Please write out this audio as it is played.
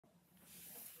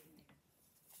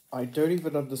I don't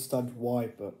even understand why,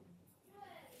 but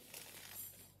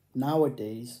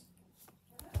nowadays,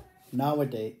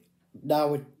 nowadays,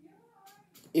 now,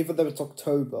 even though it's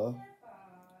October,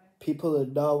 people are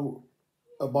now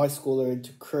at my school are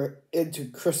into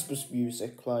Christmas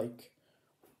music, like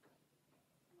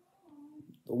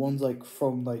the ones like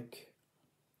from like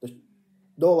the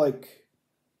not like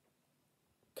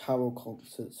carol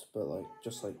concerts, but like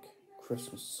just like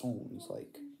Christmas songs,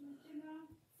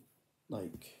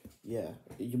 yeah,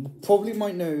 you probably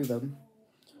might know them,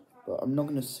 but I'm not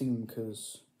gonna sing them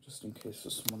because just in case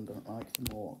someone don't like them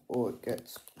or it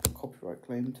gets copyright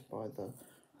claimed by the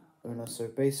owner. So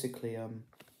basically,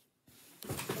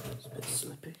 it's a bit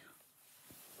slippy.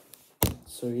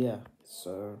 So yeah,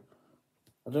 so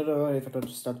I don't know if I don't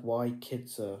understand why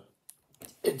kids are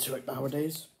into it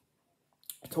nowadays.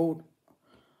 I told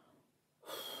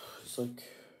it's like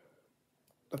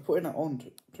they're putting it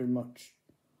on too much.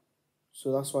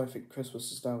 So that's why I think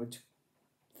Christmas is now into.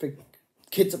 I think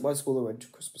kids at my school are into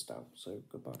Christmas now. So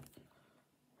goodbye.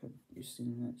 Hope you see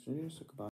you in the next video. So goodbye.